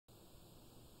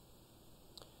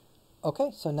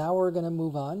Okay, so now we're going to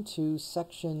move on to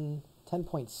section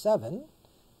 10.7.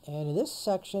 And in this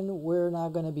section, we're now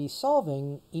going to be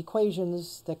solving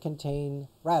equations that contain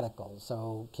radicals.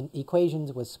 So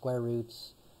equations with square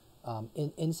roots,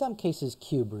 in some cases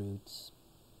cube roots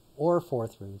or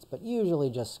fourth roots, but usually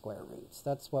just square roots.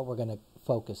 That's what we're going to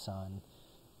focus on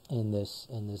in this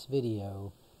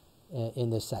video, in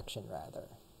this section rather.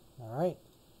 All right.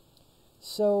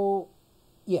 So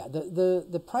yeah,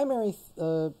 the primary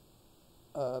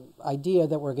idea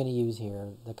that we're going to use here,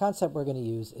 the concept we're going to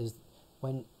use is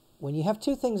when you have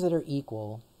two things that are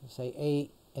equal, say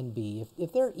A and B,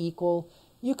 if they're equal,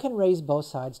 you can raise both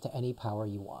sides to any power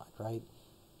you want, right?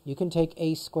 You can take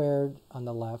A squared on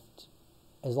the left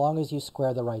as long as you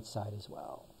square the right side as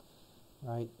well,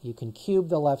 right? You can cube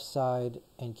the left side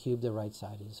and cube the right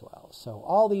side as well. So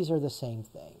all these are the same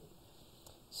thing.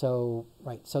 So,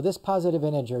 right, so this positive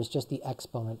integer is just the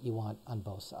exponent you want on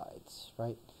both sides,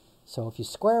 right? So if you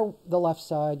square the left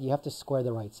side, you have to square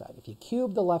the right side. If you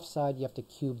cube the left side, you have to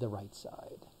cube the right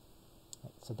side.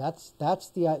 Right, so that's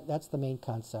the main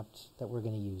concept that we're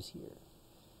going to use here.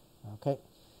 Okay,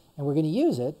 and we're going to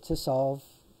use it to solve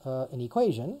an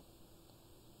equation.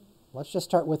 Let's just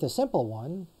start with a simple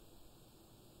one.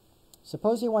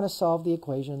 Suppose you want to solve the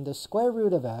equation the square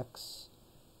root of x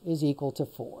is equal to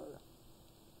 4.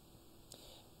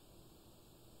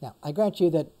 Now, I grant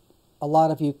you that a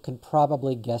lot of you can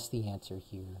probably guess the answer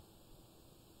here.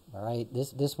 All right,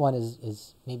 this one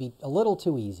is maybe a little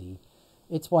too easy.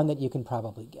 It's one that you can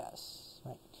probably guess,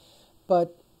 right?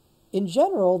 But in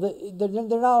general, they're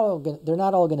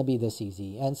not all going to be this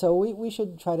easy, and so we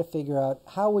should try to figure out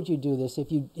how would you do this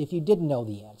if you didn't know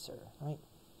the answer, right?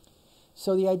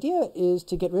 So the idea is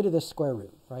to get rid of the square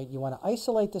root, right? You want to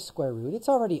isolate the square root. It's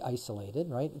already isolated,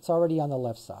 right? It's already on the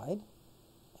left side,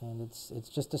 and it's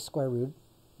just a square root.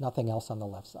 Nothing else on the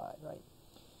left side, right?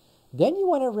 Then you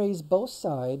want to raise both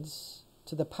sides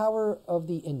to the power of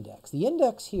the index. The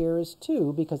index here is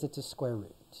 2 because it's a square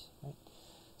root, right?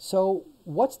 So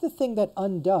what's the thing that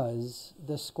undoes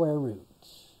the square root?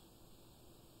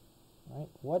 Right?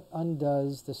 What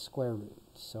undoes the square root?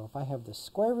 So if I have the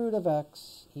square root of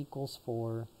x equals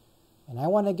 4, and I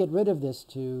want to get rid of this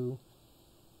 2,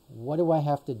 what do I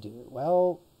have to do?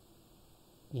 Well,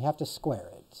 you have to square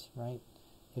it, right?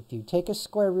 If you take a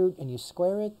square root and you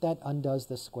square it, that undoes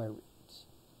the square root.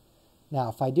 Now,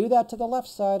 if I do that to the left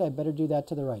side, I better do that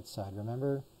to the right side.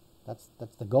 Remember, that's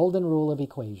the golden rule of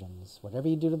equations. Whatever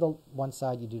you do to the one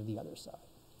side, you do to the other side.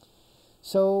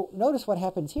 So notice what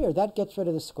happens here. That gets rid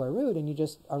of the square root, and you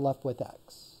just are left with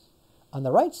x. On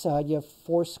the right side, you have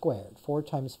 4 squared. 4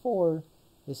 times 4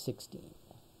 is 16.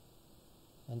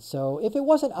 And so if it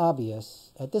wasn't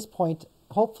obvious, at this point,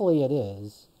 hopefully it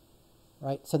is.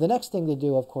 Right? So the next thing to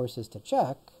do, of course, is to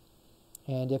check.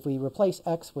 And if we replace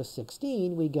x with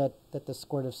 16, we get that the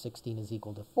square root of 16 is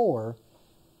equal to 4,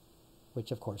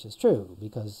 which of course is true,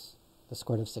 because the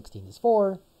square root of 16 is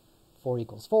 4. 4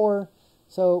 equals 4.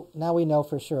 So now we know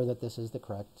for sure that this is the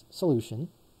correct solution.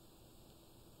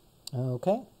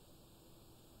 Okay.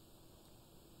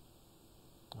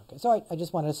 Okay, so I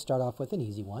just wanted to start off with an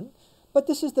easy one. But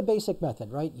this is the basic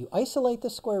method, right? You isolate the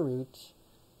square root,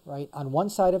 right, on one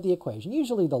side of the equation,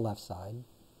 usually the left side.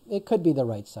 It could be the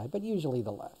right side, but usually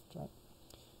the left, right?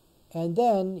 And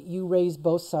then you raise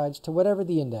both sides to whatever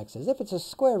the index is. If it's a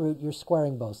square root, you're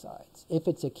squaring both sides. If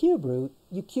it's a cube root,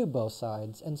 you cube both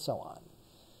sides, and so on,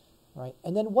 right?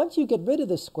 And then once you get rid of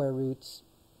the square roots,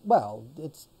 well,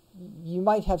 you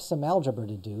might have some algebra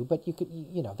to do, but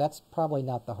that's probably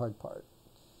not the hard part.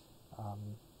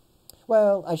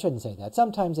 Well, I shouldn't say that.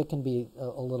 Sometimes it can be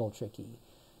a little tricky.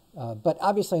 But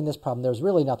obviously in this problem, there's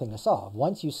really nothing to solve.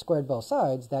 Once you squared both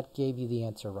sides, that gave you the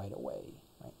answer right away.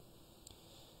 Right?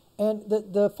 And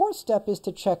the fourth step is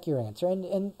to check your answer.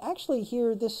 And actually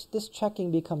here, this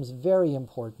checking becomes very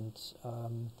important.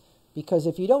 Because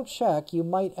if you don't check, you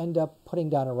might end up putting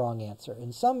down a wrong answer.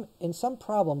 In some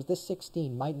problems, this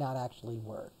 16 might not actually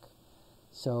work.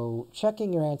 So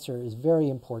checking your answer is very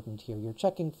important here. You're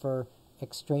checking for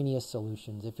extraneous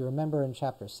solutions. If you remember in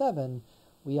Chapter 7,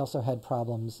 we also had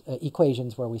problems,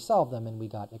 equations where we solved them and we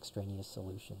got extraneous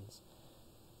solutions.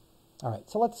 All right,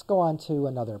 so let's go on to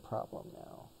another problem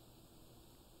now.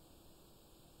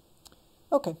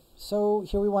 Okay, so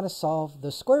here we want to solve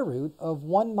the square root of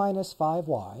 1 minus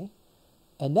 5y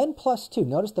and then plus 2.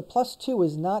 Notice the plus 2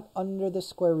 is not under the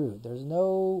square root. There's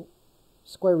no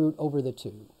square root over the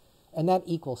 2. And that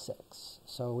equals 6.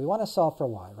 So we want to solve for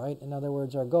y, right? In other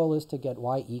words, our goal is to get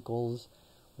y equals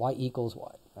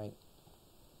what, right?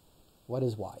 What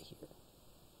is y here?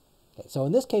 Okay, so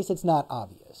in this case, it's not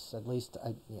obvious. At least,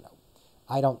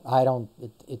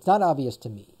 it's not obvious to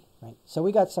me. right? So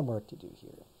we got some work to do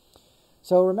here.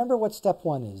 So remember what step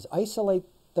 1 is. Isolate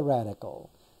the radical.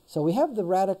 So we have the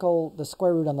radical, the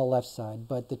square root on the left side,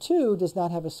 but the 2 does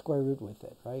not have a square root with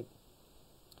it, right?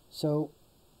 So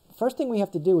first thing we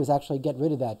have to do is actually get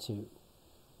rid of that 2.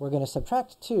 We're going to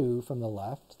subtract 2 from the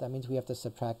left. That means we have to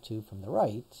subtract 2 from the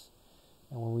right.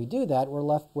 And when we do that, we're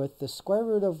left with the square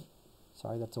root of,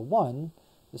 sorry, that's a 1,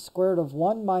 the square root of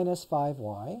 1 minus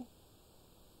 5y,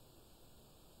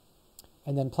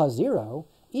 and then plus 0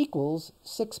 equals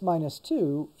 6 minus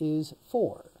 2 is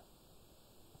 4.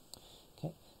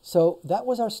 Okay, so that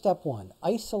was our step 1,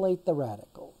 isolate the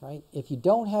radical, right? If you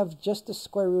don't have just the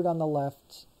square root on the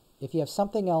left, if you have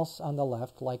something else on the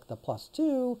left, like the plus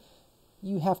 2,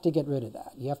 you have to get rid of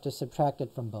that. You have to subtract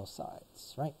it from both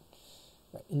sides, right?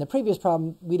 Right. In the previous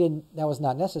problem, that was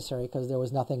not necessary because there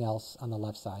was nothing else on the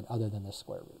left side other than the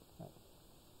square root. Right?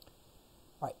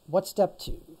 All right, what's step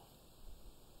 2?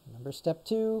 Remember step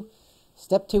 2?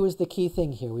 Step 2 is the key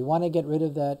thing here. We want to get rid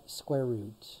of that square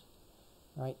root.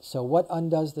 Right? So what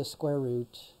undoes the square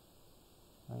root?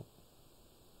 Right?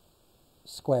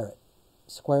 Square it.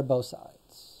 Square both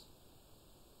sides.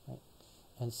 Right?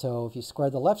 And so if you square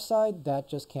the left side, that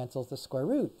just cancels the square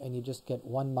root, and you just get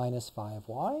 1 minus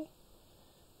 5y.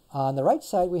 On the right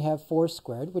side, we have 4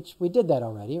 squared, which we did that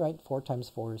already, right? 4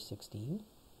 times 4 is 16.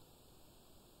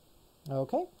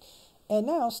 Okay. And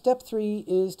now step 3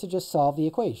 is to just solve the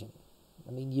equation.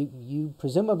 I mean, you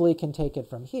presumably can take it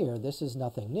from here. This is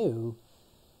nothing new.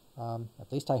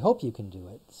 At least I hope you can do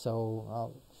it.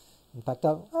 So, in fact,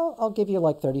 I'll give you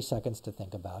like 30 seconds to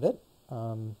think about it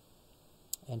and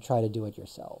try to do it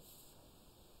yourself.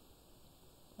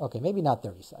 Okay, maybe not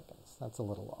 30 seconds. That's a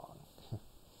little long.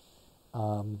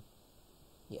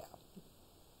 Yeah.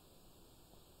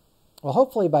 Well,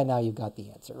 hopefully by now you've got the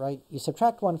answer, right? You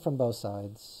subtract 1 from both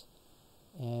sides.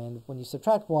 And when you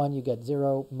subtract 1, you get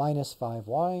 0 minus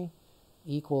 5y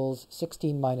equals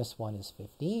 16 minus 1 is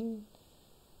 15.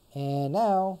 And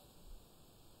now,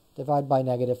 divide by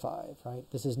negative 5, right?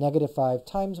 This is negative 5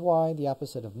 times y, the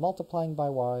opposite of multiplying by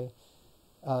y.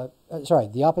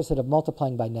 The opposite of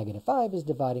multiplying by negative 5 is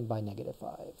dividing by negative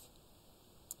 5.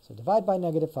 So divide by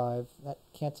negative 5, that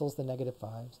cancels the negative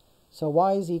 5s. So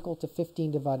y is equal to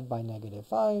 15 divided by negative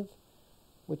 5,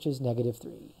 which is negative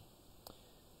 3.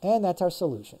 And that's our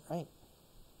solution, right?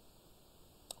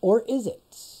 Or is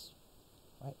it?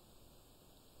 Right?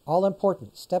 All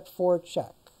important. Step 4,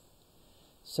 check.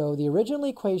 So the original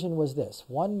equation was this,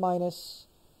 1 minus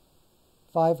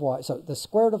 5y. So the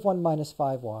square root of 1 minus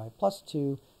 5y plus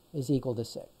 2 is equal to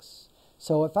 6.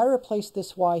 So if I replace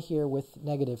this y here with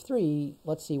negative 3,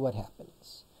 let's see what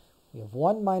happens. We have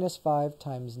 1 minus 5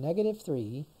 times negative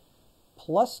 3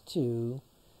 plus 2.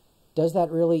 Does that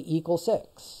really equal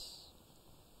 6?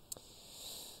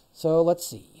 So let's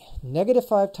see. Negative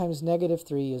 5 times negative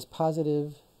 3 is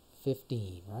positive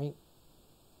 15, right?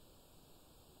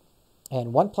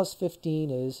 And 1 plus 15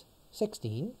 is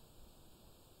 16.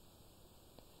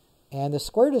 And the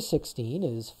square root of 16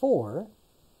 is 4.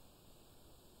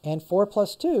 And 4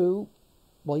 plus 2,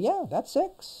 well, yeah, that's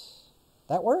 6.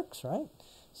 That works, right?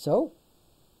 So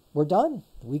we're done.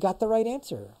 We got the right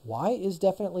answer. Y is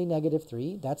definitely negative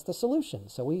 3. That's the solution.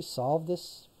 So we solved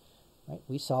this, right?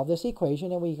 We solved this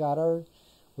equation and we got our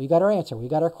answer. We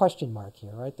got our question mark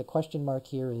here, right? The question mark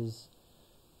here is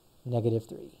negative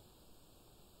 3.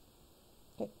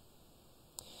 Okay.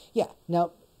 Yeah,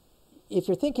 now, if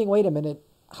you're thinking, wait a minute,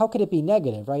 how could it be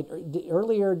negative, right?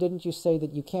 Earlier, didn't you say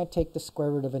that you can't take the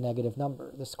square root of a negative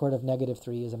number? The square root of negative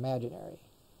 3 is imaginary.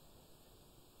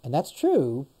 And that's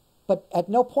true, but at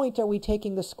no point are we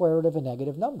taking the square root of a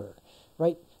negative number,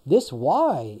 right? This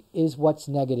y is what's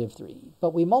negative 3,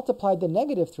 but we multiplied the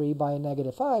negative 3 by a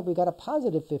negative 5, we got a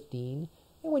positive 15,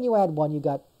 and when you add 1, you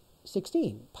got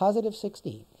 16, positive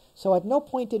 16. So at no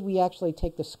point did we actually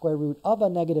take the square root of a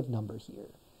negative number here.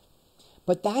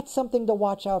 But that's something to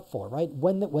watch out for, right?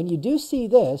 When you do see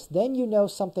this, then you know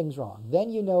something's wrong.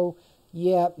 Then you know,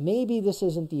 yeah, maybe this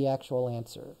isn't the actual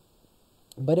answer.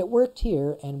 But it worked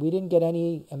here, and we didn't get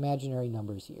any imaginary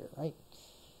numbers here, right?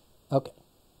 Okay.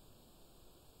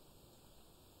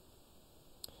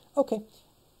 Okay,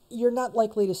 you're not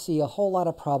likely to see a whole lot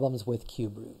of problems with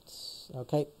cube roots,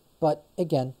 okay? But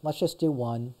again, let's just do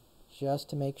one, just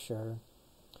to make sure.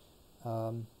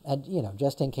 And, you know,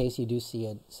 just in case you do see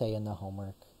it, say, in the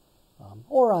homework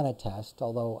or on a test,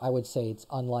 although I would say it's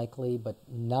unlikely, but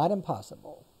not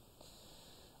impossible.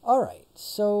 All right,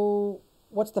 so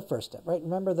what's the first step, right?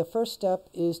 Remember, the first step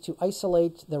is to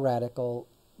isolate the radical.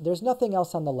 There's nothing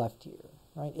else on the left here,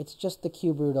 right? It's just the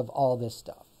cube root of all this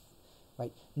stuff.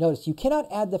 right? Notice you cannot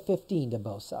add the 15 to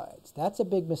both sides. That's a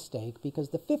big mistake because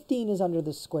the 15 is under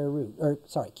the square root, or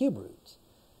sorry, cube root.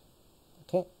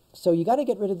 Okay, so you got to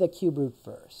get rid of the cube root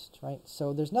first, right?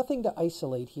 So there's nothing to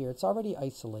isolate here. It's already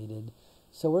isolated.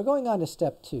 So we're going on to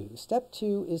step 2. Step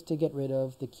 2 is to get rid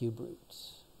of the cube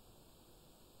roots.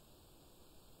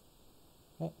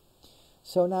 Okay.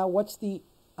 So now what's the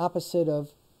opposite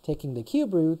of taking the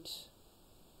cube root?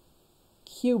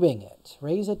 Cubing it.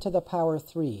 Raise it to the power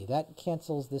 3. That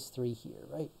cancels this 3 here,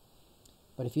 right?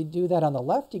 But if you do that on the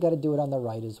left, you got to do it on the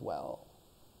right as well.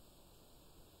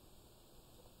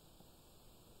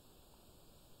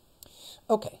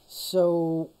 Okay,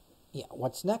 so yeah,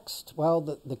 what's next? Well,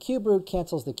 the cube root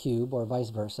cancels the cube, or vice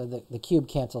versa. The cube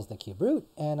cancels the cube root,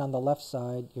 and on the left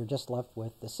side, you're just left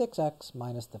with the 6x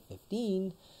minus the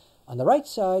 15. On the right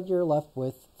side, you're left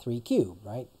with 3 cubed,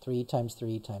 right? 3 times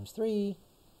 3 times 3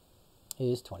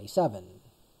 is 27.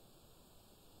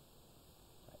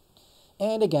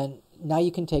 And again, now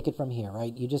you can take it from here,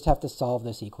 right? You just have to solve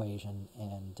this equation,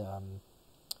 and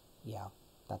yeah,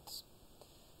 that's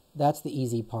the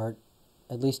easy part.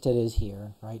 At least it is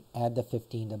here, right? Add the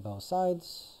 15 to both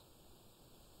sides.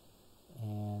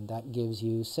 And that gives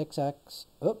you 6x.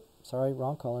 Oh, sorry,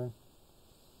 wrong color.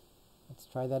 Let's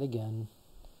try that again.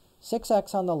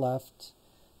 6x on the left,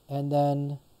 and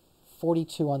then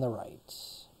 42 on the right.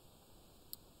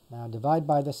 Now divide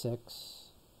by the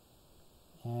 6,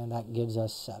 and that gives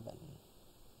us 7.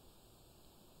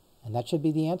 And that should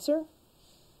be the answer.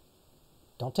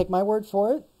 Don't take my word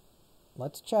for it.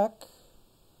 Let's check.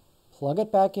 Plug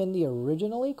it back in the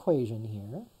original equation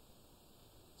here.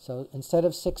 So instead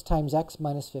of 6 times x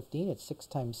minus 15, it's 6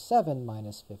 times 7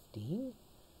 minus 15.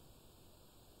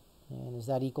 And is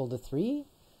that equal to 3?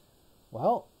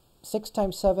 Well, 6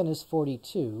 times 7 is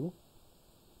 42.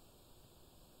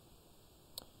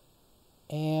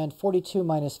 And 42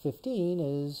 minus 15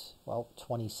 is, well,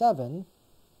 27.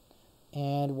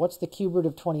 And what's the cube root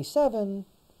of 27?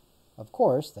 Of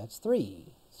course, that's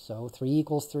 3. So 3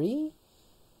 equals 3.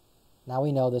 Now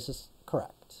we know this is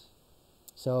correct.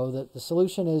 So the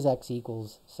solution is x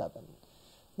equals 7.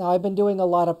 Now we've been doing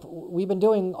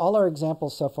all our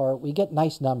examples so far. We get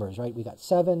nice numbers, right? We got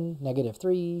 7,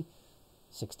 -3,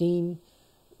 16.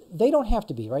 They don't have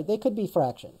to be, right? They could be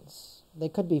fractions. They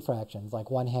could be fractions like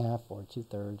 1/2 or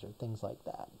 2/3 or things like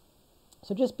that.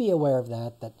 So just be aware of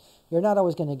that you're not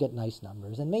always going to get nice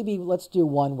numbers. And maybe let's do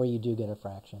one where you do get a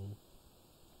fraction.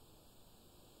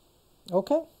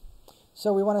 Okay.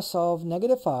 So we want to solve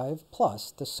 -5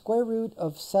 plus the square root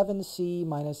of 7c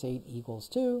minus 8 equals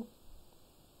 2.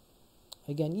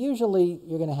 Again, usually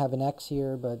you're going to have an x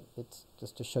here, but it's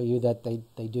just to show you that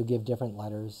they do give different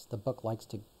letters. The book likes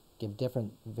to give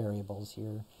different variables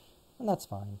here, and that's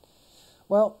fine.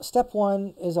 Well, step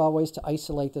 1 is always to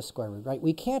isolate the square root, right?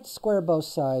 We can't square both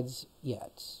sides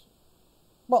yet.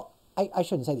 Well, I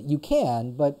shouldn't say that. You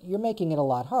can, but you're making it a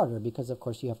lot harder because, of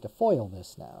course, you have to FOIL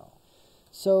this now.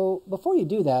 So before you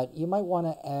do that, you might want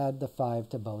to add the 5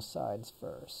 to both sides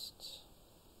first.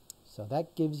 So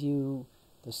that gives you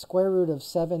the square root of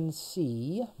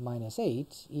 7c minus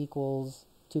 8 equals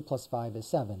 2 plus 5 is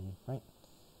 7, right?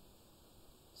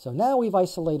 So now we've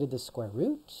isolated the square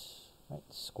root, right?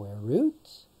 Square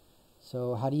root.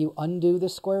 So how do you undo the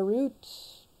square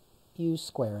root? You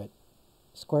square it.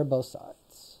 Square both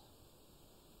sides.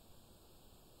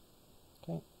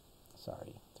 Okay,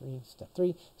 sorry. Step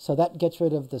 3. So that gets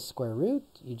rid of the square root.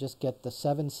 You just get the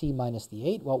 7c minus the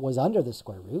 8, what was under the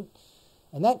square root.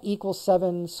 And that equals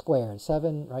 7 squared.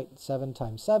 7, right? 7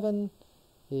 times 7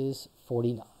 is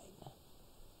 49.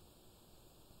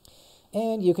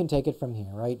 And you can take it from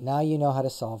here, right? Now you know how to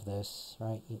solve this,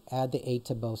 right? You add the 8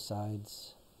 to both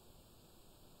sides.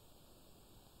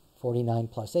 49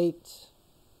 plus 8,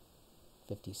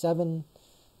 57.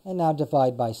 And now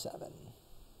divide by 7.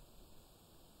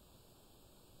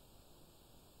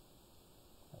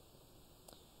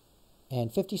 And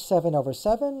 57 over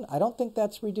 7, I don't think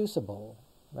that's reducible,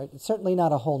 right? It's certainly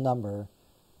not a whole number,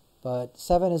 but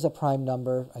 7 is a prime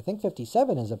number. I think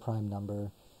 57 is a prime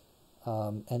number,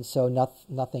 and so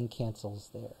nothing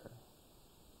cancels there.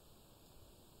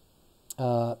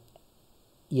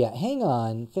 Yeah, hang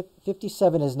on.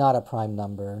 57 is not a prime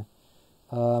number.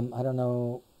 I don't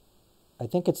know. I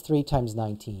think it's 3 times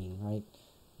 19, right?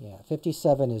 Yeah,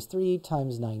 57 is 3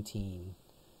 times 19.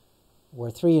 Where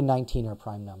 3 and 19 are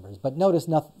prime numbers. But notice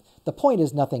the point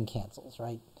is nothing cancels,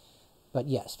 right? But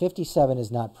yes, 57 is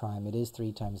not prime. It is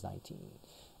 3 times 19.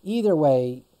 Either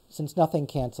way, since nothing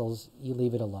cancels, you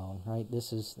leave it alone, right?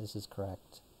 This is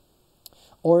correct.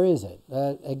 Or is it?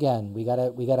 Again, we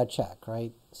gotta check,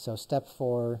 right? So step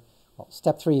 4, Well,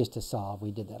 step 3 is to solve.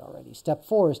 We did that already. Step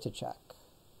 4 is to check.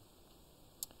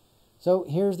 So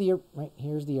here's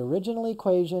the original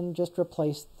equation. Just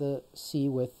replace the c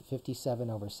with 57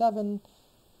 over 7.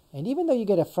 And even though you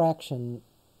get a fraction,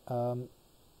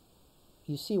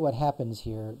 you see what happens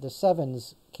here. The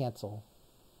 7's cancel.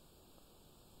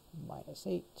 Minus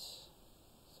 8.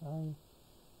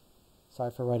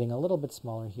 Sorry for writing a little bit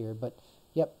smaller here. But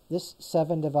yep, this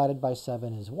 7 divided by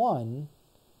 7 is 1.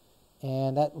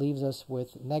 And that leaves us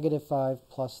with negative 5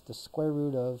 plus the square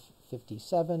root of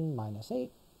 57 minus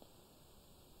 8.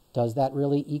 Does that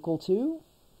really equal 2?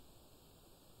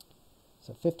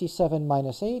 So 57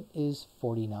 minus 8 is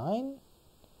 49.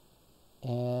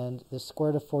 And the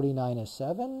square root of 49 is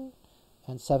 7.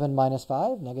 And 7 minus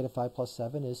 5, negative 5 plus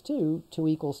 7 is 2. 2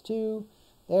 equals 2.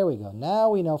 There we go. Now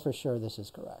we know for sure this is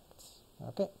correct.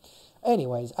 Okay.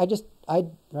 Anyways,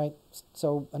 right.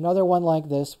 So another one like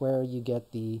this where you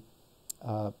get the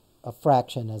a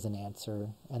fraction as an answer,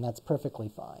 and that's perfectly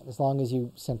fine as long as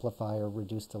you simplify or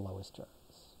reduce to lowest terms.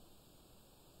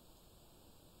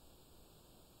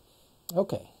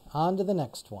 Okay, on to the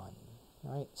next one.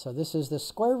 All right, so this is the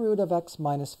square root of x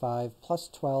minus 5 plus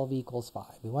 12 equals 5.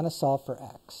 We want to solve for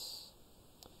x.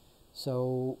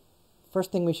 So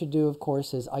first thing we should do, of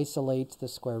course, is isolate the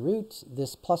square root.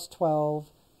 This plus 12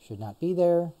 should not be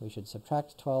there. We should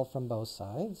subtract 12 from both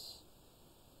sides.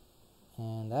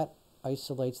 And that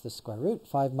isolates the square root.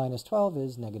 5 minus 12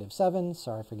 is negative 7.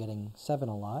 Sorry for getting 7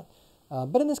 a lot.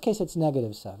 But in this case, it's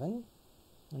negative 7.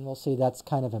 And we'll see that's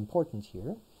kind of important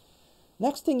here.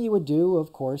 Next thing you would do,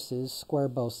 of course, is square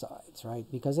both sides, right?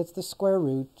 Because it's the square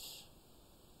root.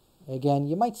 Again,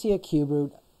 you might see a cube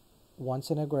root once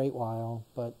in a great while,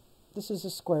 but this is a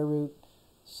square root.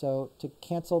 So to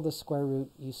cancel the square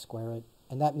root, you square it.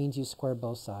 And that means you square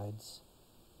both sides.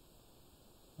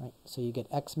 Right? So you get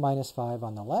x minus 5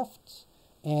 on the left.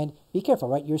 And be careful,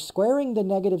 right? You're squaring the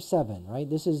negative 7, right?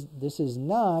 This is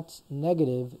not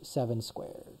negative 7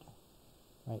 squared.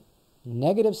 Right?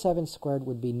 Negative 7 squared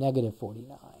would be negative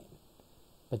 49.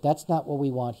 But that's not what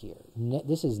we want here.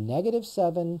 This is negative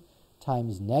 7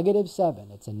 times negative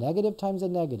 7. It's a negative times a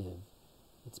negative.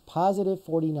 It's positive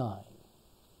 49.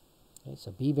 Okay, so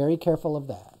be very careful of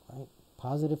that, right?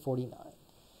 Positive 49.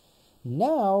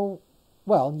 Now,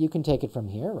 well, you can take it from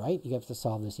here, right? You have to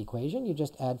solve this equation. You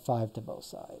just add 5 to both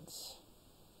sides.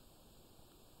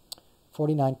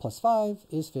 49 plus 5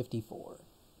 is 54.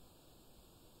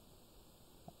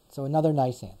 So another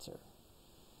nice answer.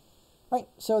 Right,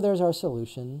 so there's our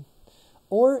solution.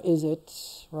 Or is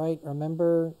it, right,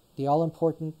 remember the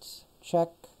all-important check,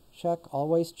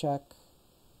 always check.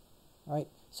 Right,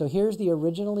 so here's the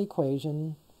original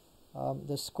equation.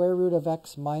 The square root of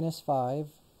x minus 5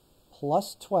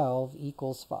 plus 12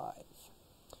 equals 5.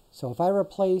 So if I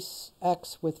replace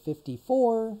x with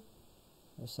 54,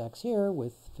 this x here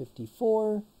with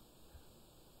 54,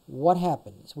 what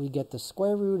happens? We get the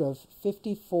square root of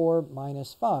 54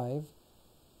 minus 5,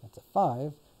 that's a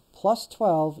 5, plus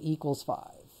 12 equals 5.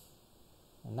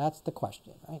 And that's the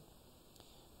question, right?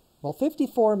 Well,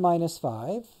 54 minus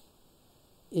 5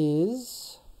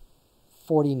 is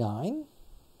 49,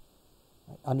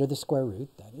 right? Under the square root,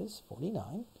 that is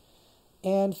 49.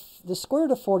 And the square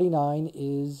root of 49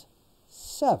 is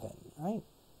 7, right?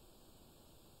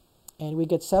 And we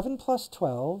get 7 plus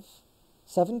 12.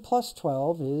 7 plus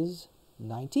 12 is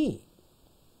 19.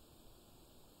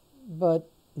 But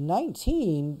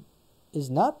 19 is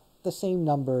not the same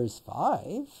number as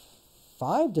 5.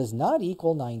 5 does not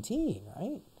equal 19,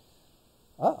 right?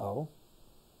 Uh-oh.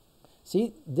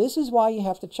 See, this is why you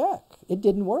have to check. It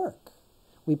didn't work.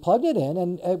 We plugged it in,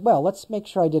 and, well, let's make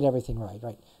sure I did everything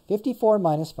right? 54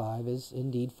 minus 5 is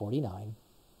indeed 49.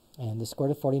 And the square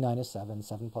root of 49 is 7.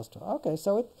 7 plus 12. Okay,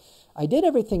 so I did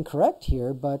everything correct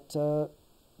here, but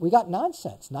we got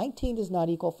nonsense. 19 does not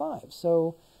equal 5.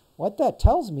 So what that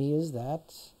tells me is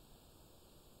that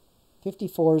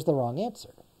 54 is the wrong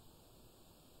answer.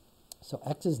 So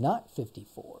x is not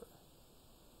 54.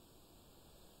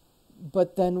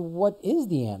 But then what is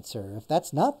the answer? If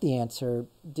that's not the answer,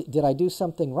 did I do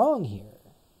something wrong here?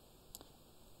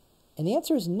 And the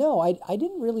answer is no, I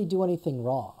didn't really do anything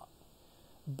wrong.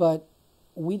 But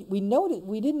we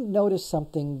didn't notice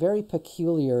something very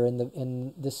peculiar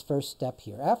in this first step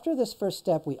here. After this first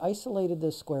step, we isolated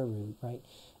the square root, right?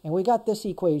 And we got this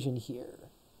equation here.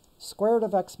 Square root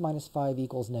of x minus 5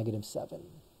 equals negative 7.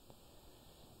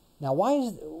 Now,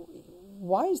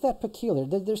 why is that peculiar?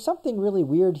 There's something really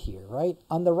weird here, right?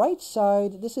 On the right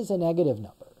side, this is a negative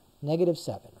number, negative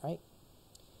 7, right?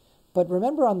 But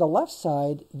remember, on the left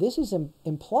side, this is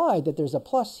implied that there's a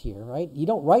plus here, right? You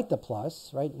don't write the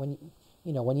plus, right? When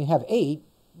you have 8,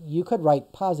 you could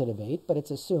write positive 8, but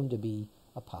it's assumed to be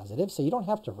a positive, so you don't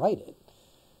have to write it.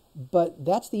 But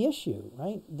that's the issue,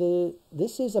 right?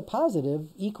 This is a positive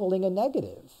equaling a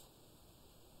negative.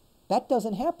 That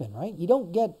doesn't happen, right? You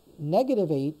don't get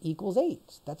negative 8 equals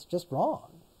 8. That's just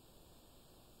wrong.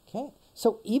 Okay?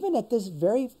 So even at this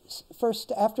very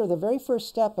first, after the very first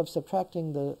step of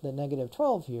subtracting the negative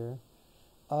 12 here,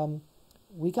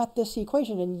 we got this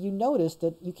equation, and you notice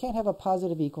that you can't have a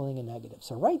positive equaling a negative.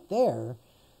 So right there,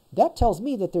 that tells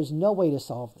me that there's no way to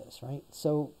solve this, right?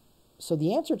 So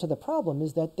the answer to the problem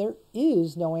is that there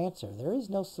is no answer. There is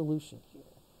no solution here,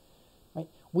 right?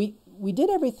 We did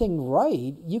everything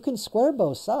right. You can square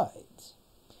both sides.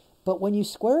 But when you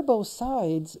square both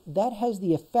sides, that has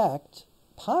the effect,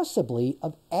 possibly,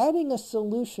 of adding a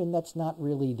solution that's not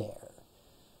really there,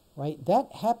 right?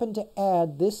 That happened to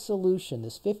add this solution,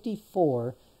 this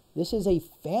 54. This is a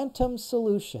phantom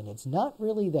solution. It's not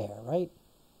really there, right?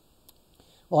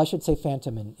 Well, I should say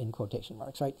phantom in quotation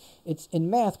marks, right? It's in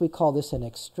math, we call this an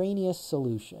extraneous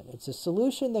solution. It's a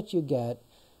solution that you get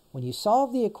when you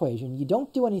solve the equation. You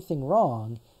don't do anything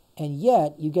wrong, and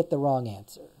yet you get the wrong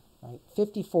answer, right?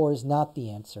 54 is not the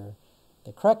answer.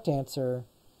 The correct answer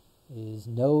is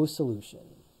no solution,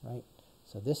 right?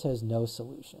 So this has no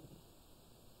solution.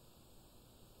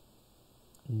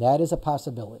 And that is a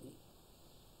possibility,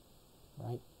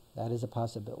 right? That is a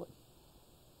possibility.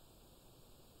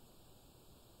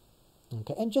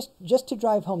 Okay, and just to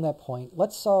drive home that point,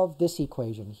 let's solve this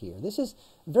equation here. This is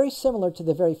very similar to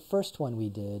the very first one we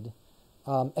did,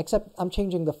 except I'm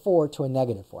changing the 4 to a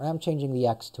negative 4. I'm changing the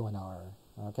x to an r.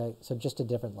 Okay, so just a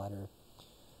different letter,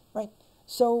 right?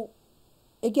 So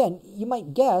again, you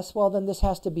might guess, well, then this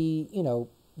has to be,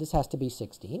 this has to be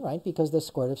 16, right? Because the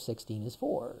square root of 16 is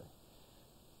 4.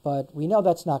 But we know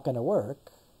that's not going to work.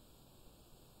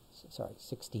 Sorry,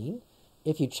 16.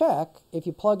 If you check, if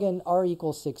you plug in r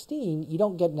equals 16, you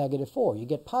don't get negative 4. You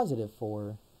get positive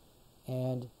 4.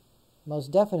 And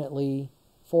most definitely,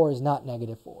 4 is not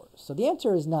negative 4. So the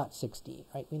answer is not 16,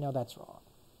 right? We know that's wrong.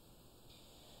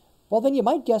 Well, then you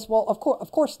might guess, well, of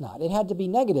course not. It had to be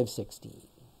negative 16,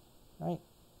 right?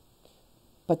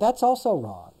 But that's also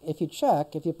wrong. If you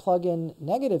check, if you plug in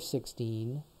negative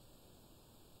 16,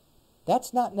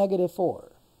 that's not negative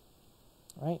 4,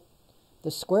 right? The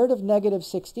square root of negative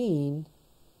 16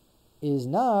 is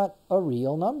not a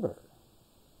real number.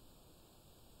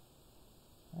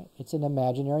 Right? It's an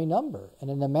imaginary number.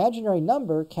 And an imaginary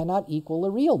number cannot equal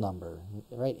a real number.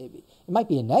 Right? It might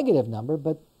be a negative number,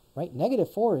 but right,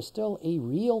 negative 4 is still a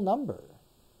real number.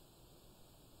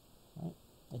 Right?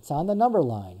 It's on the number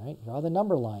line. Right? Draw the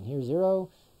number line. Here's 0,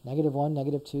 negative 1,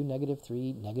 negative 2, negative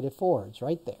 3, negative 4. It's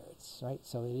right there. It's right.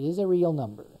 So it is a real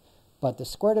number. But the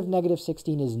square root of negative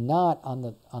 16 is not on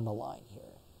the line here.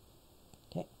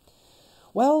 Okay.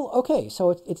 Well, okay,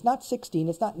 so it's not 16,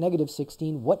 it's not negative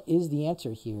 16. What is the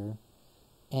answer here?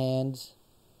 And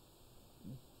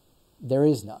there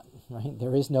is none, right?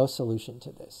 There is no solution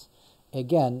to this.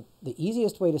 Again, the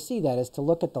easiest way to see that is to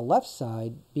look at the left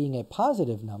side being a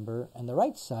positive number and the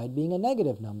right side being a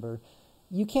negative number.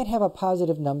 You can't have a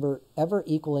positive number ever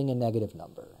equaling a negative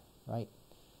number, right?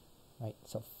 Right,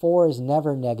 so 4 is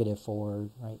never negative 4,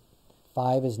 right?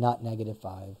 5 is not negative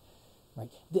 5, right?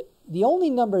 The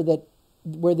only number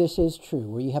where this is true,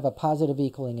 where you have a positive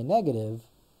equaling a negative,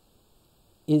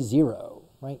 is 0,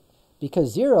 right?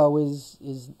 Because 0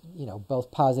 is both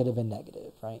positive and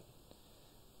negative, right?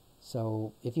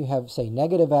 So if you have, say,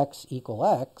 negative x equal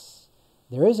x,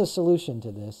 there is a solution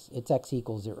to this. It's x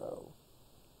equals 0,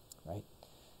 right?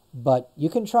 But you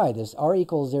can try this. R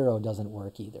equals 0 doesn't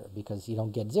work either because you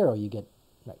don't get 0. You get,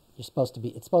 right, it's supposed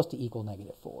to equal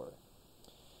negative 4.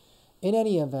 In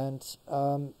any event,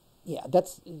 yeah,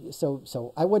 that's,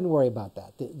 so I wouldn't worry about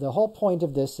that. The whole point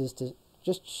of this is to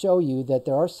just show you that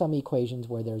there are some equations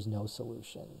where there's no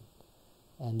solution.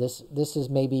 And this is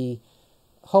maybe,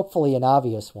 hopefully, an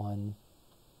obvious one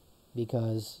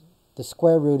because the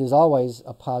square root is always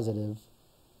a positive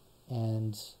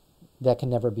and that can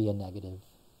never be a negative.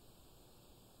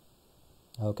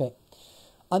 Okay.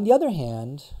 On the other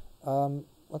hand,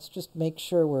 let's just make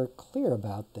sure we're clear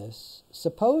about this.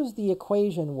 Suppose the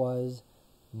equation was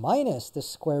minus the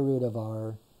square root of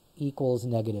r equals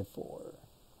negative 4.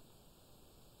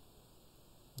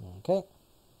 Okay.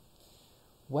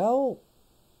 Well,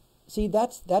 see,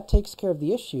 that takes care of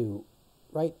the issue,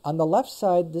 right? On the left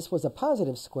side, this was a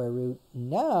positive square root.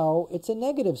 Now it's a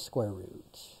negative square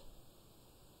root,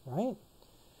 right?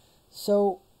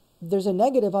 So there's a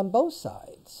negative on both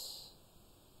sides.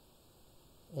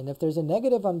 And if there's a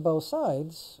negative on both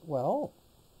sides, well,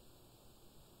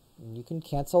 you can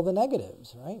cancel the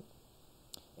negatives, right?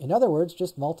 In other words,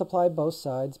 just multiply both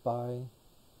sides by, I'm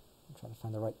trying to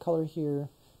find the right color here,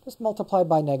 just multiply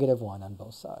by -1 on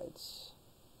both sides.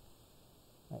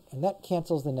 Right, and that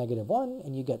cancels the -1,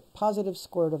 and you get positive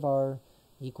square root of r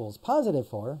equals positive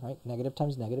 4, right? Negative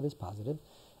times negative is positive.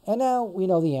 And now we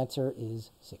know the answer is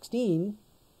 16,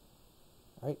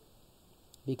 right?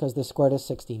 Because the square root of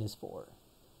 16 is 4.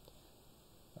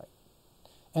 Right.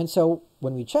 And so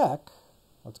when we check,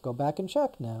 let's go back and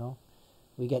check now,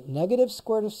 we get negative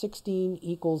square root of 16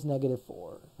 equals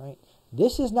 -4, right?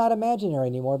 This is not imaginary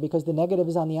anymore because the negative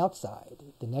is on the outside.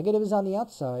 The negative is on the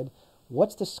outside.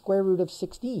 What's the square root of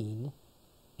 16?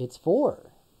 It's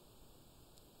 4.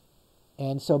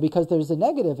 And so because there's a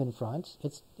negative in front,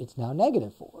 it's now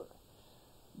 -4.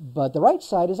 But the right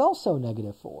side is also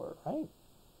 -4, right?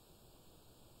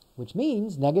 Which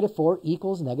means -4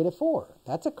 equals -4.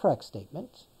 That's a correct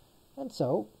statement. And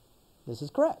so this is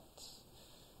correct.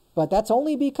 But that's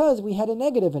only because we had a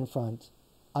negative in front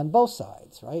on both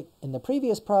sides, right? In the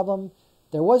previous problem,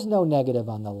 there was no negative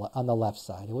on the left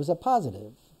side. It was a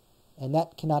positive, and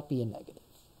that cannot be a negative.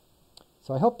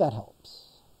 So I hope that helps.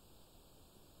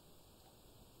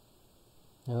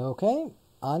 Okay,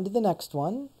 on to the next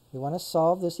one. We want to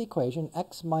solve this equation,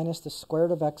 x minus the square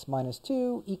root of x minus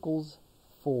 2 equals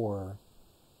 4.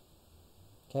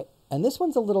 Okay, and this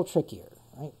one's a little trickier,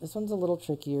 right? This one's a little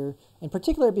trickier, in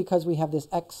particular because we have this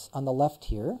x on the left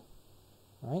here,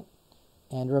 right?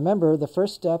 And remember, the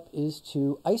first step is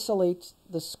to isolate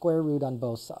the square root on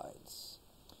both sides.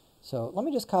 So let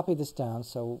me just copy this down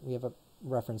so we have a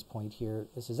reference point here.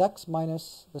 This is x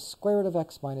minus the square root of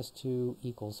x minus 2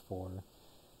 equals 4.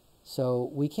 So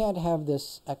we can't have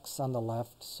this x on the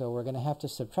left, so we're going to have to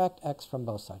subtract x from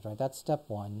both sides, right? That's step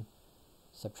 1.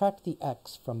 Subtract the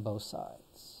x from both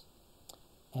sides.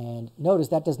 And notice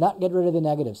that does not get rid of the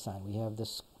negative sign. We have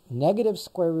this negative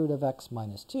square root of x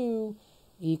minus 2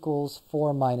 equals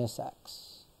 4 minus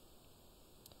x.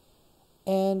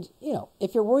 And,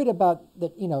 if you're worried about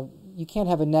that, you can't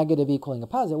have a negative equaling a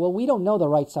positive, well, we don't know the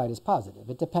right side is positive.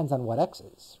 It depends on what x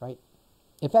is, right?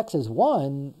 If x is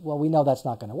 1, well, we know that's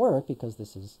not going to work because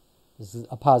this is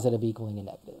a positive equaling a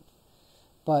negative.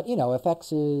 But, if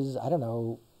x is,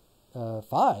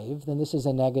 5, then this is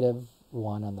a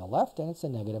 -1 on the left and it's a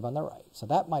negative on the right. So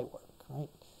that might work, right?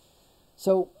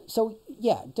 So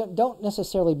yeah, don't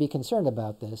necessarily be concerned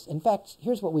about this. In fact,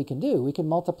 here's what we can do. We can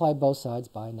multiply both sides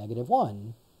by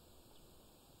 -1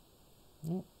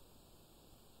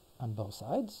 on both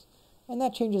sides. And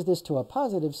that changes this to a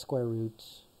positive square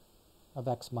root of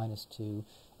x minus 2.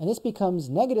 And this becomes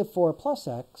 -4 plus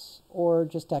x, or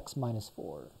just x minus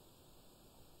 4.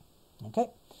 Okay,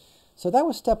 so that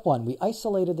was step 1. We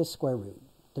isolated the square root.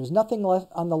 There's nothing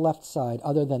left on the left side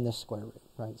other than the square root,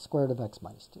 right? Square root of x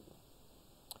minus 2.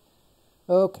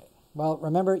 Okay, well,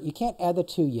 remember, you can't add the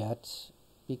 2 yet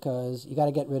because you got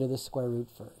to get rid of the square root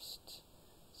first.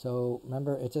 So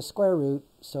remember, it's a square root,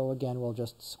 so again, we'll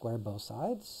just square both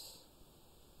sides.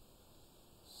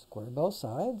 Square both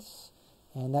sides.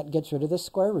 And that gets rid of the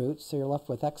square root, so you're left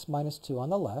with x minus 2 on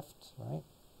the left, right?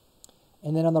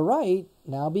 And then on the right,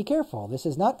 now be careful. This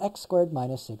is not x squared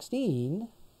minus 16.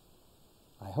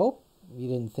 I hope you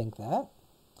didn't think that.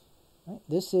 Right?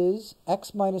 This is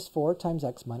x minus 4 times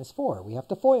x minus 4. We have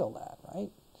to FOIL that,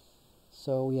 right?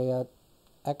 So we got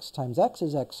x times x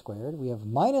is x squared. We have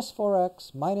minus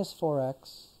 4x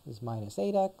is minus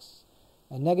 8x.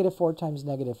 And -4 times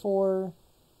 -4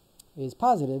 is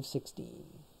positive 16.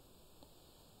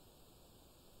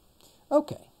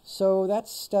 Okay, so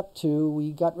that's step 2.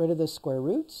 We got rid of the square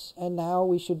roots, and now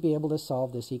we should be able to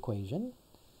solve this equation.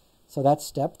 So that's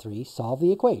step 3, solve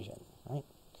the equation, right?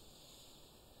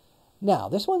 Now,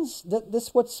 this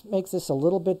what makes this a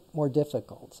little bit more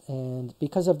difficult, and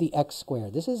because of the x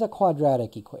squared. This is a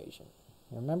quadratic equation.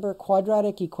 Remember,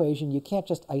 quadratic equation, you can't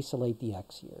just isolate the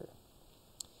x here.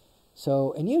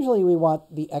 So, and usually we want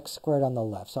the x squared on the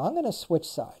left. So I'm going to switch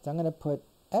sides. I'm going to put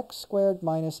x squared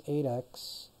minus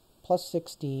 8x plus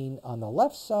 16 on the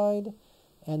left side,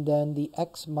 and then the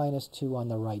x minus 2 on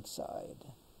the right side.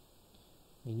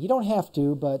 I mean, you don't have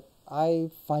to, but I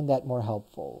find that more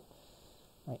helpful.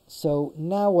 Right, so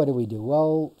now what do?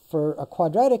 Well, for a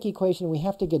quadratic equation, we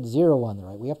have to get 0 on the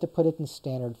right. We have to put it in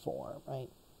standard form, right?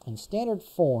 In standard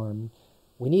form,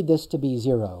 we need this to be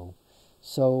 0.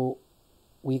 So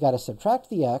we got to subtract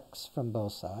the x from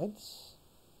both sides.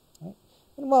 Right?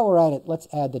 And while we're at it, let's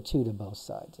add the 2 to both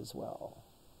sides as well.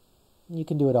 You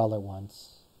can do it all at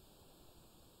once.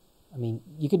 I mean,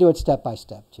 you can do it step by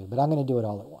step too, but I'm going to do it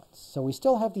all at once. So we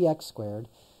still have the x squared.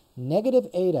 Negative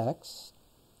 8x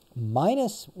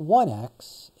minus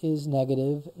 1x is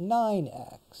negative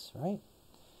 9x, right?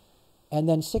 And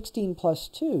then 16 plus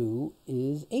 2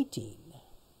 is 18.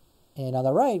 And on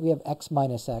the right, we have x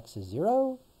minus x is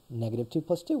 0. Negative 2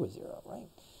 plus 2 is 0, right?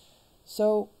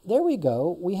 So there we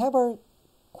go. We have our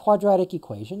quadratic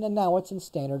equation, and now it's in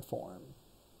standard form.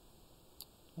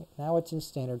 Now it's in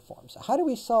standard form. So how do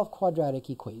we solve quadratic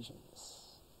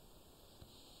equations?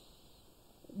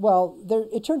 Well,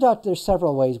 it turns out there's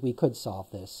several ways we could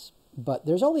solve this, but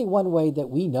there's only one way that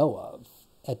we know of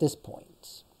at this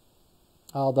point.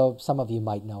 Although some of you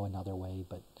might know another way,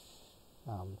 but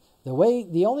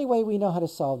the only way we know how to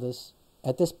solve this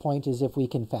at this point is if we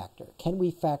can factor. Can we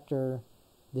factor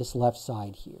this left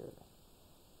side here?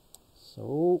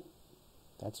 So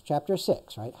that's chapter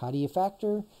 6, right? How do you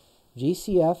factor?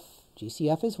 GCF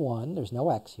is 1. There's no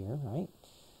x here, right?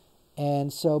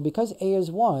 And so because a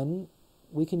is 1,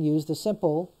 we can use the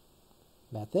simple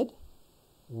method.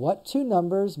 What two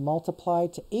numbers multiply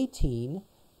to 18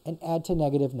 and add to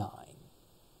negative 9?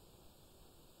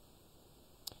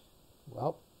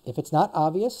 Well, if it's not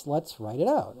obvious, let's write it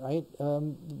out, right?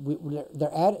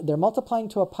 They're multiplying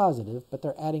to a positive, but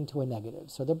they're adding to a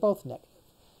negative, so they're both negative.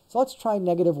 So let's try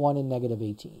negative 1 and negative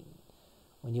 18.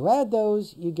 When you add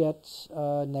those, you get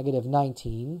negative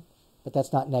 19, but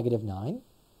that's not negative 9.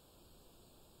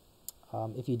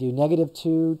 If you do negative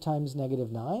 2 times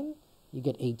negative 9, you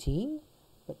get 18,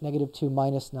 but negative 2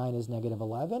 minus 9 is negative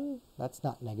 11. That's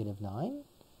not negative 9.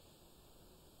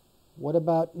 What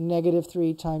about negative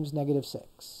 3 times negative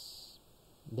 6?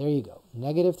 There you go.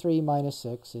 Negative 3 minus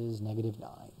 6 is negative 9.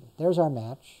 There's our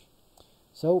match.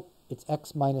 So it's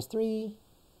x minus 3,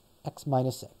 x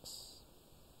minus 6.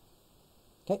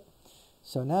 Okay,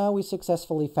 so now we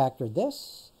successfully factored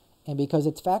this, and because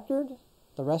it's factored,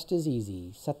 the rest is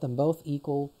easy. Set them both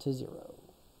equal to 0.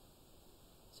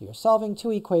 So you're solving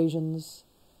two equations.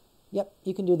 Yep,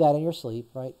 you can do that in your sleep,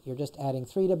 right? You're just adding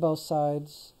 3 to both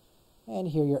sides, and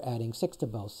here you're adding 6 to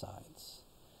both sides.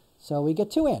 So we get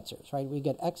two answers, right? We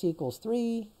get x equals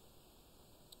 3,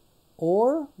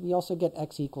 or we also get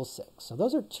x equals 6. So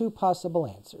those are two possible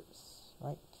answers,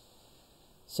 right?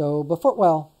 So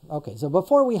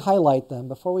before we highlight them,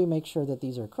 before we make sure that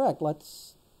these are correct,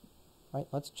 let's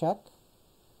check.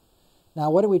 Now,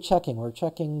 what are we checking? We're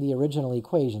checking the original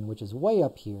equation, which is way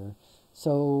up here.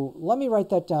 So let me write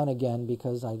that down again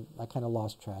because I kind of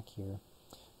lost track here.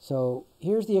 So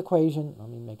here's the equation. Let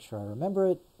me make sure I remember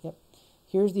it. Yep.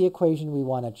 Here's the equation we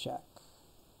want to check,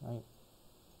 right?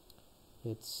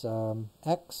 It's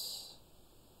x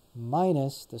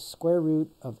minus the square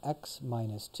root of x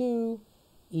minus 2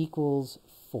 equals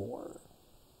 4.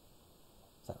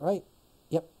 Is that right?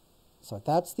 Yep. So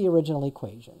that's the original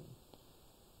equation.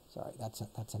 Sorry, that's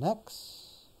an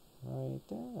x right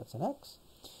there. That's an x.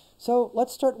 So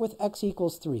let's start with x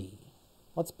equals 3.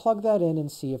 Let's plug that in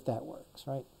and see if that works,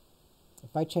 right?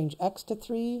 If I change x to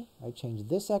 3, I change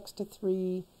this x to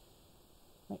 3.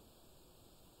 Right?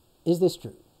 Is this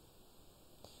true?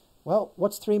 Well,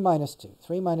 what's 3 minus 2?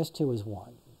 3 minus 2 is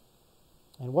 1.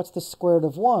 And what's the square root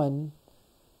of 1?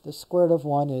 The square root of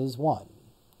 1 is 1.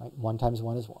 Right? 1 times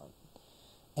 1 is 1.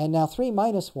 And now 3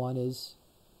 minus 1 is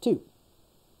 2.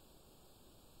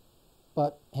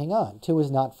 But hang on, 2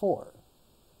 is not 4.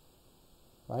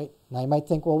 Right? Now you might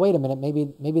think, well, wait a minute, maybe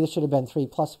this should have been 3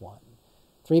 plus 1.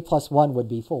 3 plus 1 would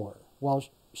be 4. Well,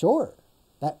 sure,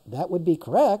 that would be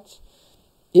correct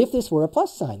if this were a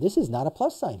plus sign. This is not a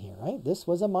plus sign here, right? This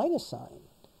was a minus sign.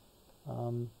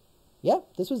 Yeah,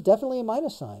 this was definitely a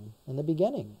minus sign in the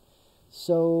beginning.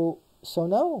 So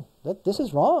no, this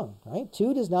is wrong, right?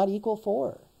 2 does not equal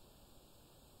 4,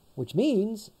 which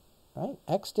means, right,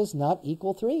 x does not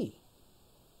equal 3.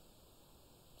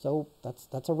 So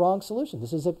that's a wrong solution.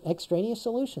 This is an extraneous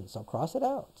solution, so cross it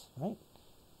out, right?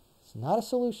 It's not a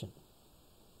solution.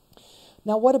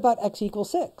 Now what about x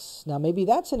equals 6? Now maybe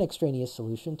that's an extraneous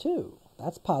solution too.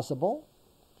 That's possible.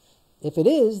 If it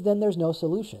is, then there's no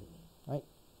solution, right?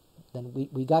 Then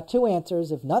we got two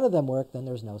answers. If none of them work, then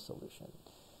there's no solution.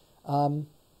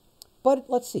 But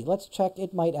let's see. Let's check.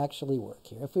 It might actually work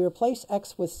here. If we replace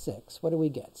x with 6, what do we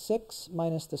get? 6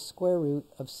 minus the square root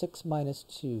of 6 minus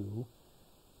 2.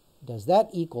 Does that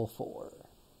equal 4?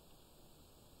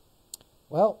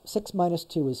 Well, 6 minus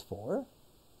 2 is 4.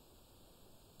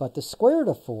 But the square root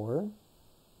of 4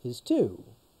 is 2.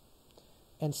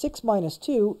 And 6 minus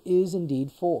 2 is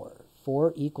indeed 4.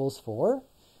 4 equals 4.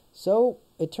 So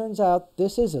it turns out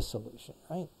this is a solution,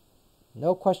 right?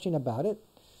 No question about it.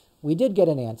 We did get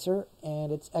an answer,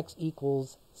 and it's x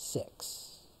equals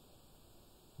 6.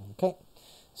 Okay,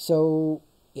 so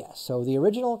yeah, so the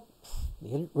original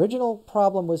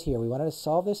problem was here. We wanted to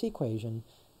solve this equation,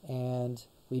 and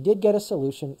we did get a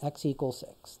solution, x equals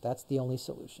 6. That's the only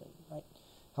solution, right?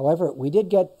 However, we did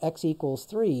get x equals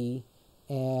 3,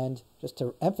 and just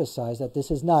to emphasize that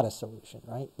this is not a solution,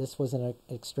 right? This was an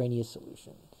extraneous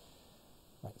solution.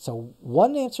 Right, so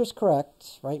one answer is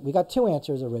correct, right? We got two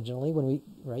answers originally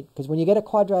right? Because when you get a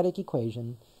quadratic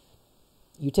equation,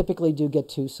 you typically do get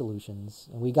two solutions,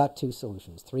 and we got two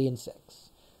solutions, 3 and 6.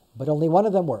 But only one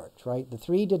of them worked, right? The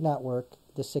 3 did not work,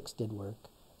 the 6 did work.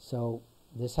 So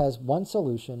this has one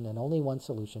solution and only one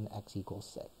solution, x equals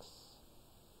 6.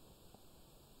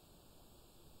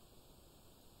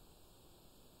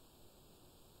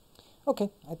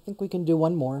 Okay, I think we can do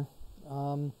one more.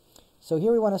 So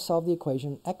here we want to solve the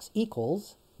equation x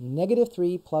equals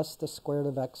 -3 plus the square root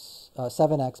of x,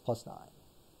 7x plus 9.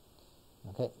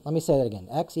 Okay, let me say that again.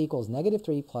 X equals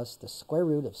 -3 plus the square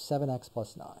root of 7x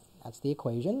plus 9. That's the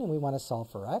equation, and we want to solve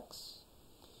for x.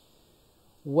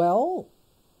 Well,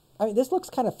 I mean, this looks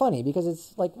kind of funny because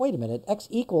it's like, wait a minute, x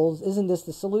equals, isn't this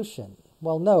the solution?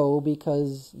 Well, no,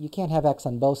 because you can't have x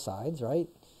on both sides, right?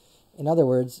 In other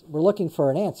words, we're looking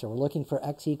for an answer. We're looking for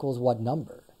x equals what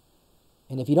number?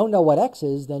 And if you don't know what x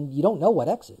is, then you don't know what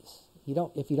x is.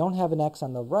 If you don't have an x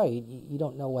on the right, you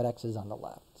don't know what x is on the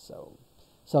left. So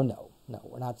no,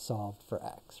 we're not solved for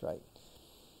x, right?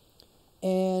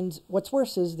 And what's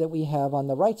worse is that we have on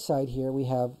the right side here, we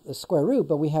have the square root,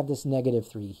 but we have this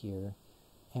 -3 here.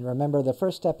 And remember, the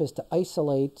first step is to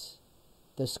isolate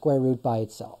the square root by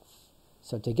itself.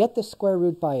 So to get the square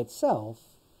root by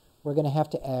itself, we're going to have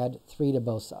to add 3 to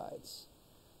both sides.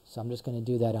 So I'm just going to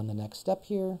do that on the next step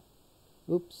here.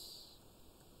 Oops.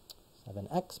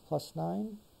 7x plus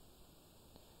 9.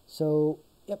 So,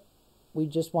 yep, we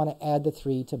just want to add the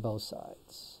 3 to both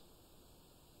sides.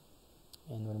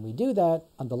 And when we do that,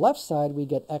 on the left side, we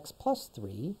get x plus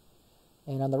 3.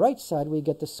 And on the right side, we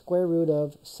get the square root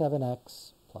of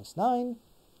 7x plus 9.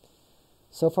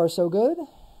 So far, so good,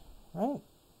 right?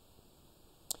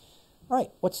 All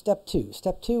right, what's step 2?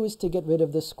 Step 2 is to get rid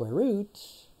of the square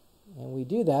root. And we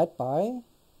do that by,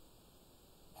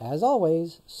 as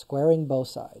always, squaring both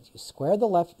sides. You square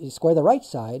the right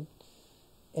side,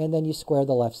 and then you square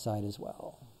the left side as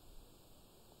well.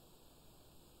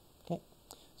 Okay,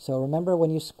 so remember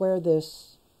when you square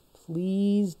this,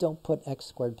 please don't put x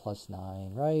squared plus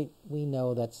 9, right? We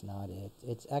know that's not it.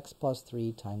 It's x plus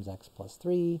 3 times x plus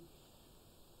 3.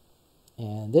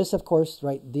 And this, of course,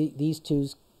 right, these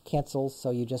twos cancel,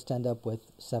 so you just end up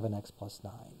with 7x plus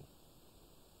 9.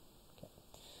 Okay.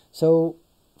 So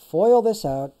FOIL this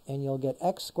out, and you'll get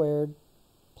x squared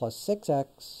plus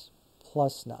 6x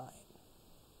plus 9.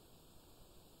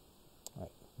 All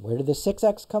right. Where did the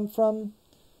 6x come from?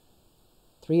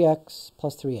 3x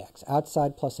plus 3x.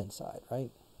 Outside plus inside, right?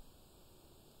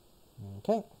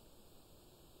 Okay.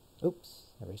 Oops,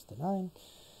 erase the 9.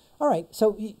 All right,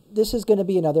 so this is going to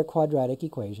be another quadratic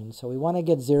equation. So we want to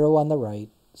get 0 on the right.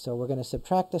 So we're going to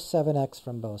subtract the 7x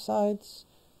from both sides.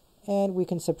 And we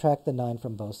can subtract the 9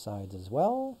 from both sides as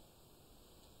well.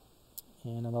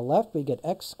 And on the left, we get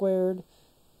x squared.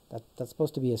 That's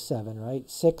supposed to be a 7, right?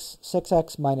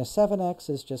 6x minus 7x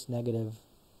is just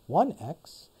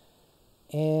 -1x.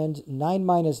 And 9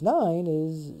 minus 9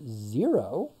 is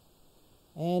 0.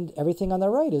 And everything on the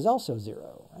right is also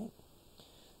 0, right?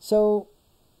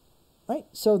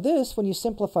 So this, when you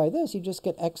simplify this, you just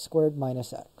get x squared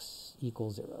minus x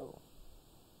equals 0.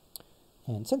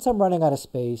 And since I'm running out of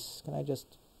space, can I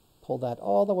just pull that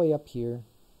all the way up here?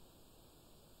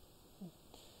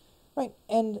 Right,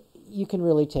 and you can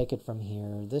really take it from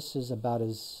here. This is about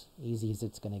as easy as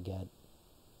it's going to get.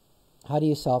 How do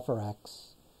you solve for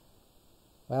x?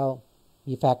 Well,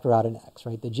 you factor out an x,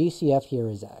 right? The GCF here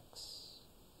is x.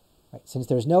 Right? Since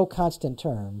there's no constant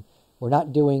term, we're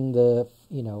not doing the,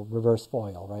 reverse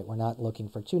FOIL, right? We're not looking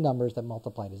for two numbers that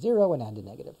multiply to 0 and add to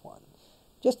 -1.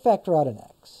 Just factor out an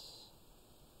x.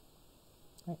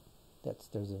 Right?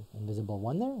 There's an invisible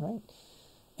 1 there, right?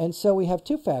 And so we have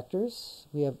two factors.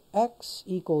 We have x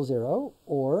equals 0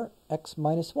 or x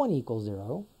minus 1 equals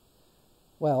 0.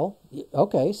 Well,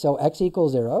 okay, so x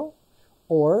equals 0,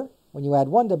 or when you add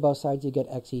 1 to both sides, you get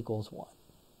x equals 1.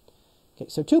 Okay,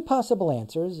 so two possible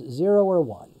answers, 0 or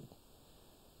 1.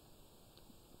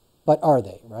 But are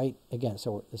they, right? Again,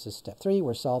 so this is step 3,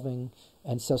 we're solving.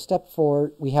 And so step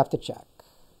 4, we have to check.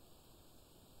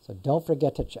 So don't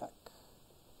forget to check.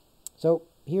 So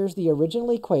here's the original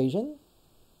equation.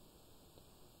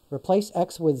 Replace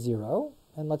x with 0,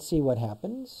 and let's see what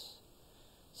happens.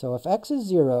 So if x is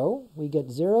 0, we get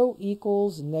 0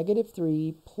 equals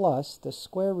 -3 plus the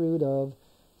square root of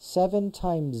 7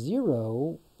 times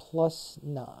 0 plus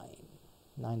 9.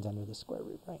 9's under the square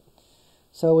root, right?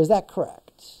 So is that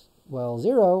correct? Well,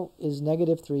 0 is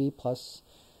 -3 plus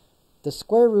the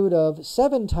square root of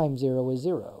 7 times 0 is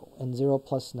 0. and 0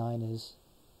 plus 9 is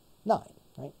 9,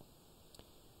 right?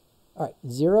 All right,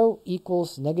 0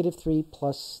 equals negative 3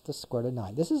 plus the square root of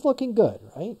 9. This is looking good,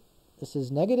 right? This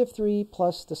is negative 3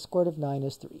 plus the square root of 9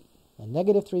 is 3. And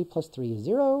negative 3 plus 3 is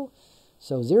 0.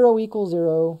 So 0 equals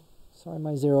 0. Sorry,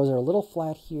 my zeros are a little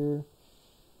flat here.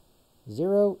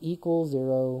 0 equals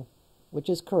 0, which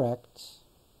is correct.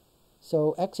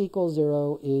 So x equals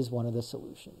 0 is one of the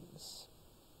solutions.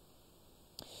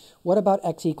 What about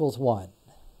x equals 1?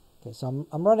 Okay, so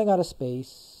I'm running out of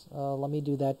space. Let me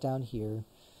do that down here.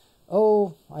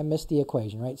 Oh, I missed the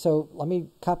equation, right? So let me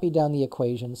copy down the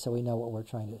equation so we know what we're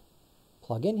trying to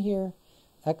plug in here.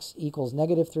 X equals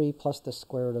negative 3 plus the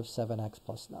square root of 7x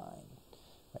plus 9.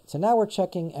 Right, so now we're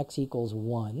checking x equals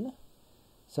 1.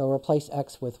 So replace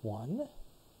x with 1.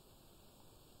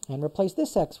 And replace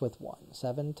this x with 1.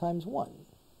 7 times 1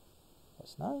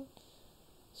 plus 9.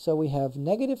 So we have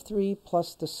negative 3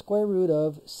 plus the square root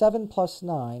of 7 plus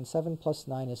 9. 7 plus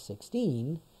 9 is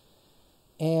 16.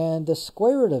 And the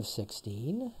square root of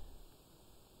 16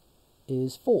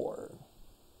 is 4.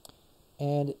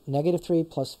 And negative 3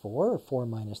 plus 4, or 4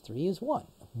 minus 3, is 1.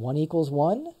 1 equals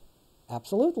 1?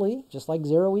 Absolutely, just like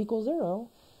 0 equals 0.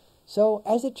 So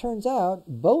as it turns out,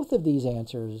 both of these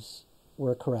answers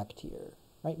were correct here.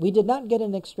 Right? We did not get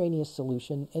an extraneous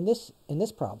solution in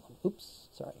this problem. Oops,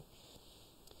 sorry.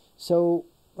 So,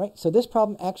 right, so this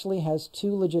problem actually has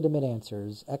two legitimate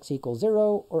answers, x equals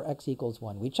 0 or x equals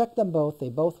 1. We checked them both, they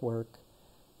both work.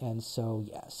 And so,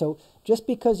 yeah, so just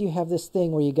because you have this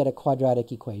thing where you get a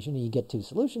quadratic equation and you get two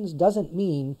solutions doesn't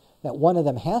mean that one of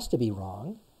them has to be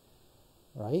wrong,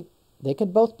 right? They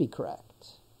could both be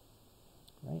correct,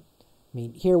 right? I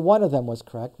mean, here one of them was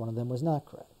correct, one of them was not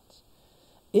correct.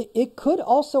 It could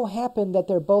also happen that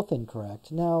they're both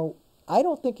incorrect. Now, I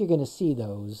don't think you're going to see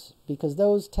those because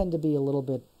those tend to be a little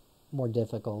bit more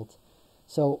difficult.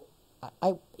 So,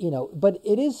 but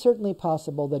it is certainly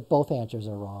possible that both answers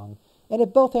are wrong. And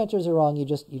if both answers are wrong, you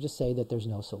just say that there's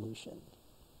no solution.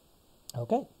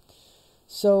 Okay.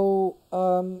 So,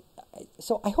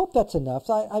 so I hope that's enough.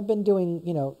 I've been doing,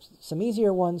 some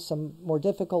easier ones, some more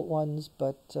difficult ones,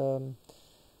 but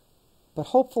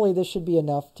hopefully this should be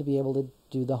enough to be able to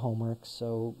do the homework.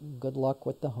 So good luck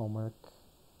with the homework.